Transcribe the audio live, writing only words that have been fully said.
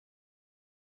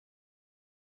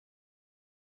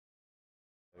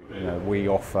we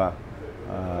offer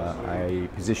a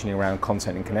positioning around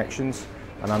content and connections,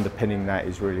 and underpinning that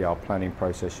is really our planning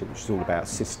process, which is all about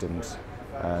systems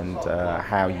and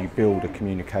how you build a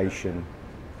communication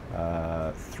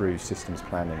through systems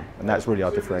planning, and that's really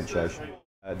our differentiation.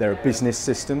 There are business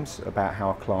systems about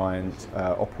how a client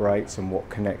operates and what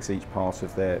connects each part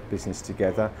of their business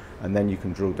together, and then you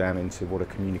can drill down into what a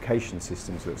communication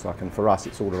systems looks like, and for us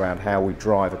it's all around how we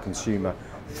drive a consumer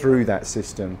through that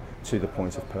system to the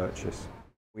point of purchase.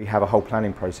 We have a whole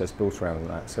planning process built around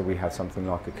that, so we have something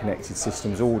like a connected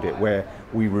systems audit where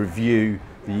we review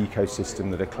the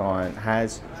ecosystem that a client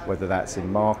has, whether that's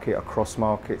in market, across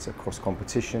markets, across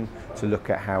competition, to look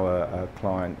at how a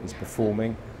client is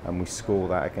performing, and we score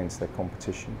that against their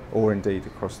competition, or indeed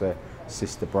across their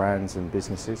sister brands and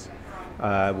businesses.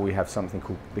 We have something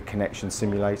called the Connection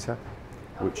Simulator,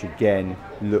 which again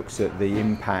looks at the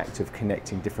impact of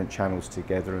connecting different channels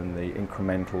together and the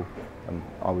incremental and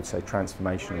I would say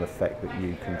transformational effect that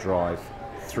you can drive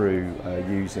through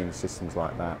using systems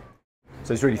like that.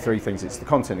 So it's really three things. It's the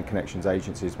content and connections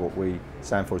agency is what we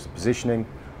stand for as the positioning.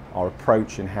 Our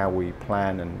approach and how we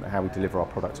plan and how we deliver our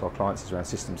product to our clients is around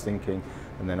systems thinking,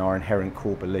 and then our inherent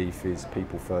core belief is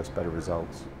people first, better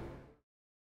results.